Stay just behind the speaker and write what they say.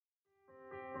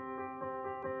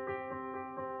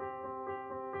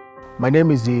My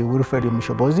name is Wilfred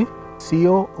Mushobozi,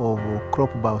 CEO of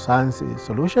Crop Bioscience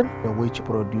Solution, which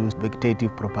produce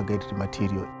vegetative propagated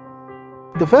material.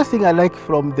 The first thing I like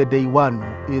from the day one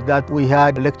is that we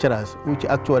had lecturers which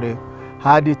actually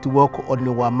had it to work on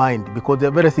our mind, because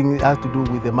everything has to do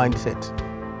with the mindset.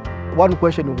 One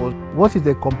question was, what is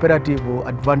the comparative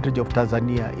advantage of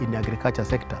Tanzania in the agriculture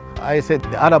sector? I said,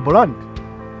 the Arab land.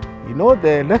 You know,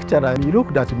 the lecturer, he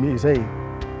looked at me saying,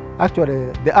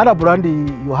 actually, the Arab land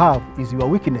you have is your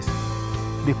weakness,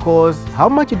 because how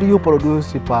much do you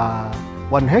produce per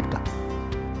 1 hectare?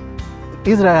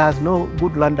 Israel has no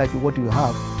good land like what you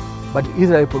have, but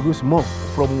Israel produces more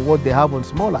from what they have on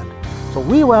small land. So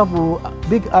we have a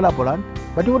big Arab land,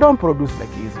 but we don't produce like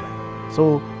Israel.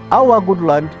 So our good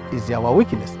land is our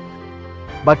weakness.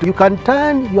 But you can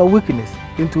turn your weakness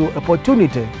into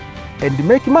opportunity and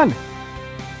make money.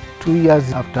 2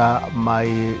 years after my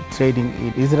training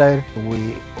in Israel,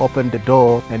 we opened the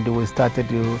door and we started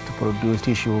to produce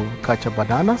tissue culture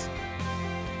bananas.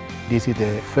 This is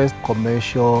the first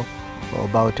commercial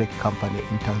biotech company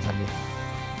in Tanzania.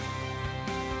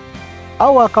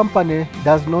 Our company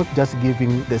does not just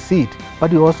giving the seed, but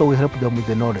we also help them with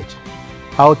the knowledge.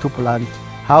 How to plant,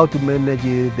 how to manage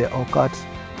the orchards,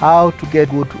 how to get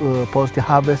good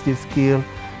post-harvest skill.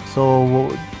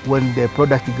 So when the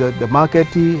product goes to the market,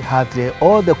 has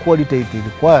all the quality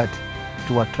required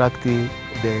to attract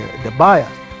the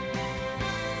buyers.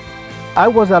 I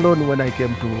was alone when I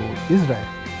came to Israel,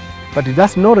 but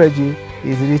that knowledge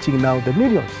is reaching now the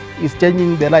millions. It's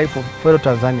changing the life of fellow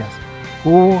Tanzanians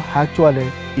who actually,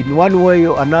 in one way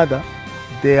or another,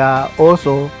 they are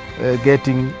also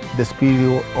getting the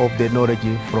spirit of the knowledge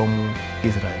from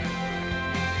Israel.